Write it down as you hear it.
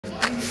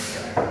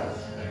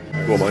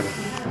Go on,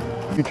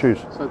 mate. You choose.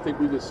 So I think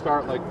we just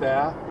start like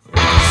that.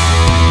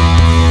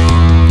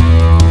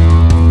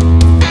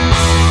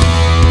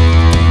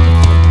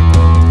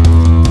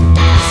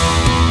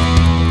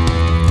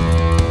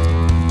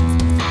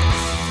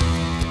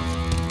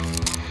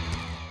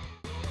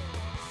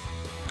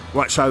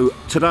 Right, so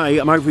today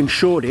I'm over in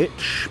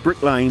Shoreditch,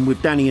 Brick Lane,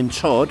 with Danny and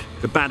Todd,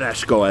 the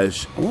badass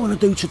guys. What I want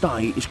to do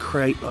today is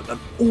create like an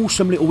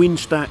awesome little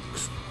Instax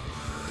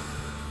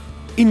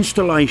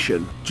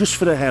installation, just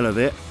for the hell of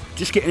it.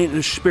 Just getting into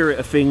the spirit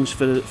of things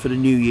for the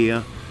new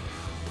year.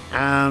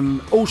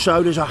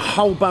 Also, there's a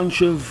whole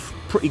bunch of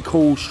pretty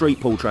cool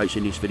street portraits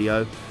in this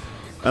video,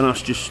 and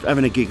us just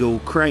having a giggle,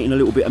 creating a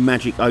little bit of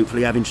magic,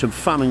 hopefully having some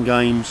fun and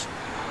games.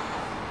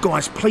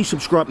 Guys, please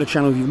subscribe to the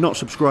channel if you've not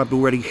subscribed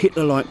already. Hit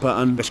the like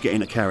button. Let's get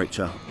into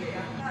character.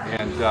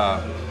 And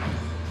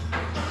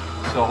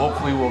so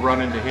hopefully we'll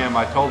run into him.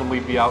 I told him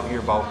we'd be out here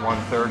about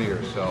 1:30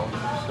 or so.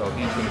 So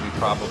he's going to be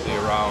probably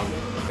around.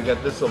 I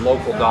got this a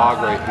local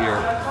dog right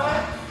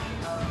here.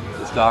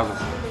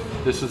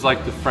 This is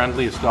like the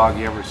friendliest dog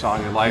you ever saw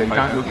in your life.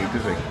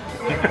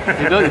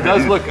 It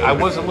does look, I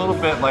was a little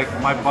bit like,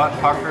 my butt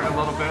puckered a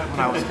little bit when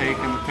I was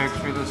taking the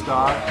picture of this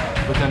dog,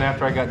 but then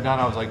after I got done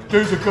I was like,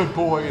 there's a good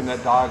boy, and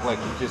that dog like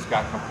just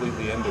got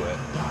completely into it.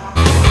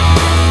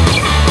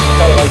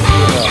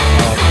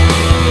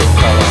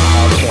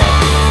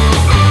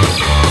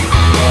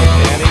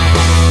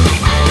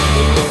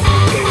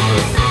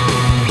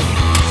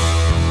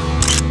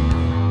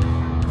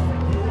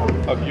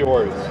 Of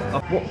yours.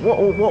 What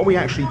are we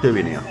actually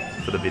doing here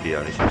for the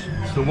video?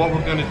 So what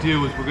we're going to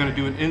do is we're going to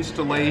do an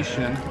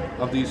installation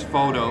of these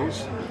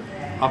photos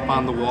up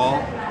on the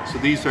wall. So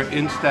these are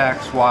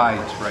Instax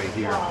wides right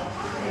here.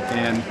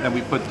 And then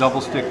we put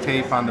double stick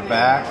tape on the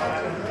back,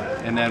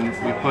 and then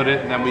we put it,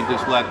 and then we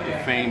just let the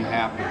fame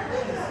happen.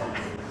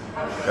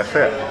 That's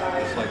it.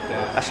 Just like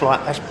that.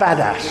 That's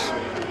badass.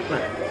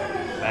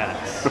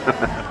 Badass.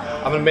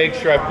 I'm going to make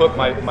sure I put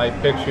my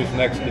pictures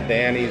next to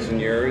Danny's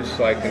and yours,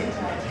 so I can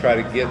try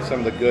to get some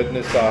of the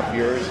goodness off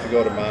yours to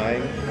go to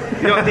mine.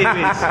 The idea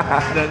is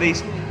that at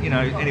least, you know,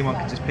 anyone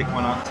can just pick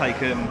one up, take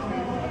them.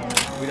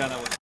 We don't know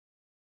what.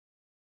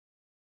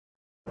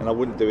 And I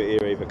wouldn't do it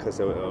here either because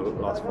it'll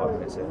last 5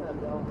 minutes here.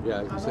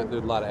 Yeah, you said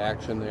there's a lot of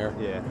action there.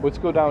 Yeah. Let's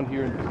go down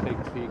here and just take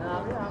a peek.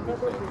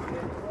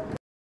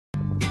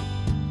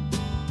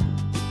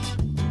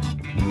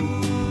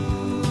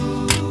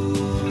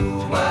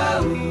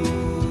 Wow.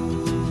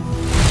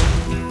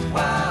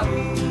 Wow.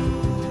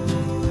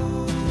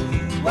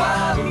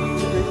 Wow.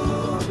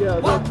 Yeah,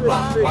 that's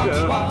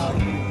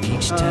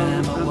Each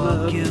time I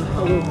walk you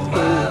home,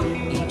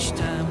 each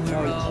time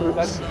we're all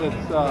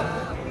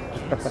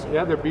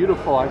yeah, they're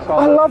beautiful.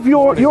 I love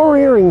your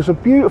earrings are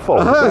beautiful.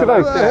 Look at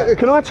those.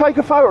 Can I take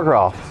a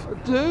photograph?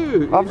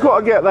 Dude, I've got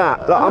to get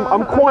that.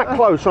 I'm quite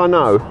close, I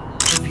know.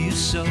 you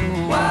so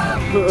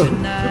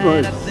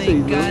tonight, I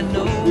think I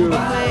know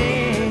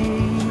way.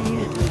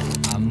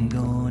 I'm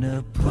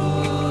gonna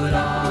put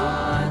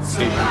on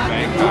some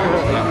rock and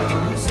roll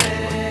music.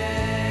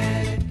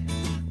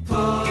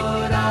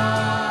 Put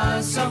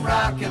on some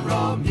rock and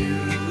roll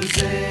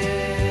music.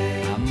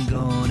 I'm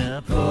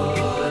gonna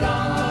put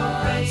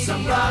on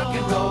some rock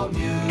and roll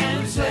music.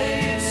 And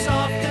play it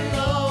soft and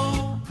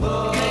low.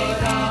 Put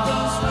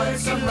on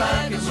some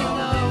rock and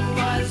roll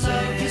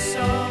music.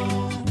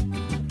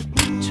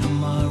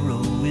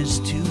 Tomorrow is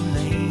too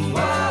late.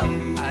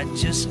 I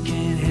just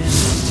can't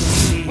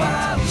hesitate.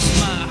 My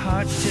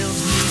heart tells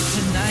me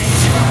tonight.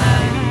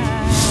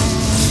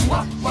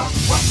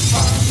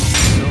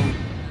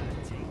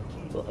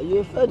 Are you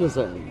a Fed or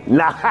something?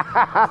 Nah,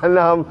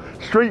 no, I'm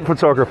street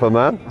photographer,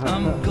 man.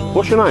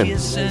 What's your name?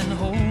 Pleased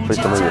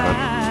to meet you, man.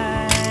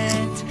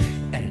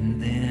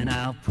 And then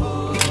I'll put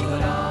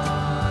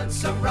on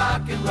some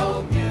rock and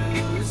roll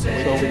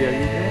music.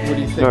 what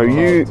do you think? No,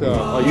 you do.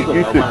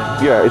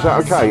 Yeah, is that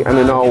okay? And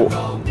then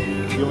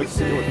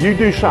you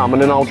do some,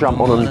 and then I'll jump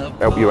on and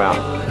help you out.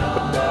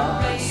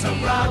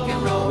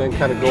 And then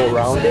kind of go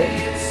around it.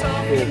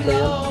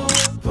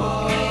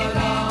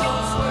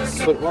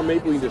 But well,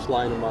 maybe we can just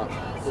line them up.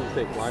 What do you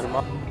think? Line them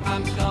up?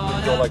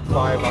 Go like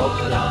 5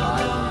 out and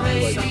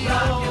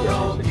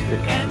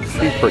then 5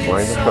 She's Brick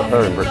Lane. I've got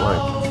her in Brick Lane.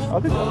 I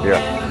think so.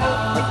 Yeah.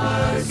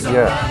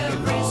 Yeah.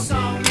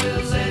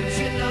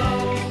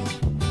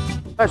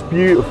 That's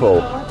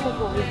beautiful.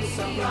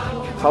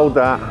 Hold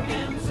that.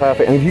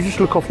 Perfect. And if you just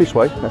look off this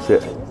way, that's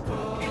it.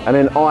 And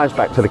then eyes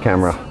back to the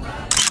camera.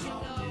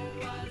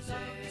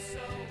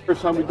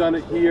 First time we've done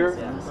it here.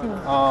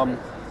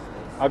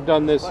 I've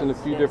done this in a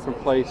few different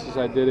places.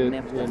 I did it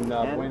in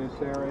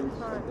Buenos Aires.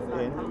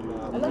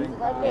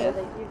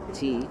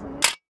 T.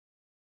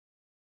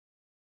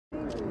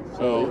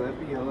 So,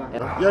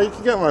 Yeah, you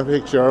can get my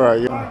picture, all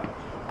right. Yeah.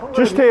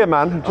 Just here,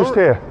 man. Just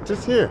here.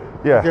 Just here?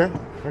 Yeah. Okay,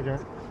 okay.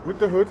 With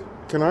the hood,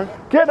 can I?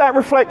 Get that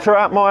reflector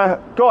out, my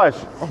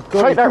guys.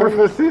 Take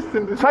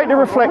the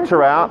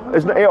reflector out.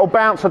 It'll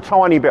bounce a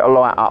tiny bit of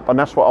light up, and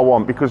that's what I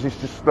want because it's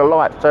just the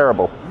light's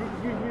terrible.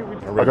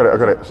 I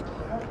got it.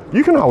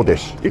 You can hold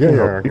this. You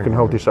can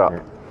hold this up.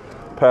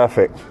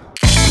 Perfect.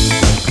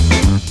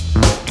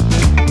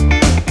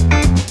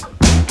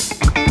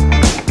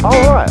 Oh,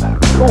 right.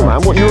 Cool,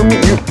 man. What, you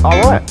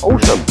all right,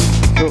 awesome.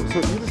 So you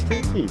the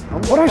street team.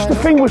 Well, that's the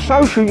thing with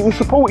social, you can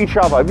support each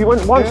other. If you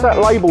once that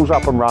label's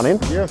up and running,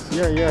 Yes,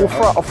 yeah.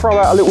 I'll throw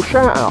out a little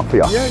shout out for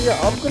you. Yeah,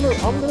 I'm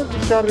gonna be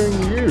shadowing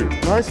you.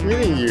 Nice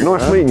meeting you.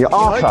 Nice meeting you.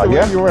 Arta,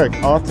 yeah? You work.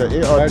 Arta,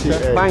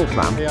 A-R-T-A. Thanks,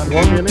 man. You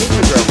want me an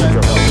Instagram?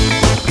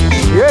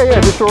 Yeah,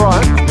 that's all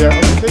right. Yeah,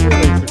 I'm gonna take you on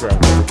Instagram.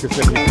 Because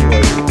then you can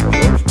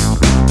work.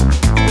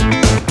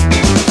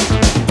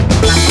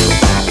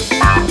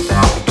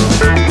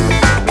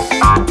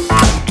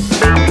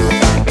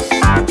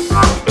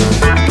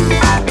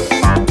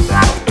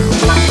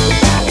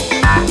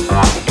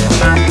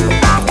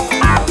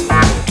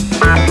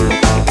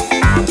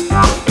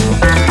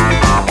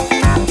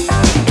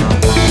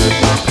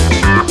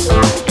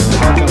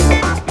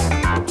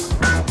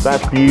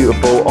 That's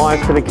beautiful.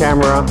 Eyes to the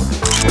camera.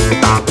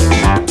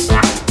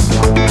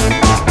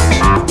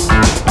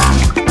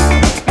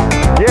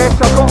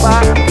 Yes, I've got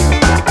that.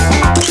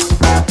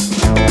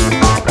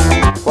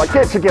 Right,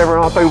 get together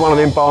and I'll do one of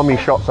them balmy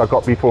shots I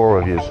got before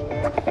of yous.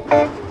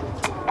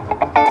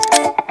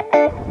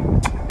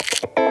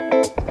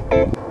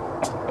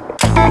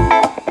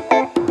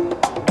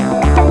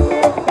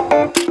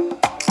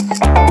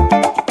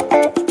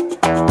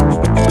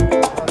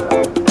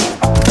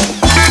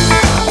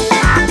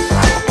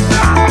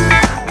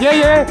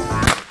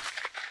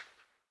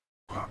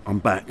 I'm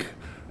back.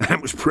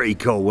 That was pretty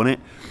cool, wasn't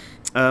it?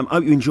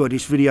 Hope you enjoyed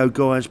this video,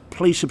 guys.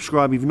 Please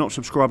subscribe if you've not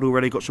subscribed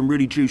already. Got some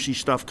really juicy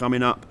stuff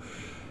coming up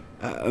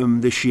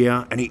this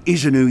year, and it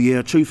is a new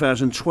year,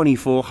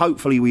 2024.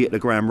 Hopefully we hit the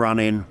ground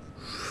running.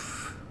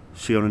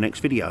 See you on the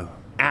next video.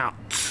 Out.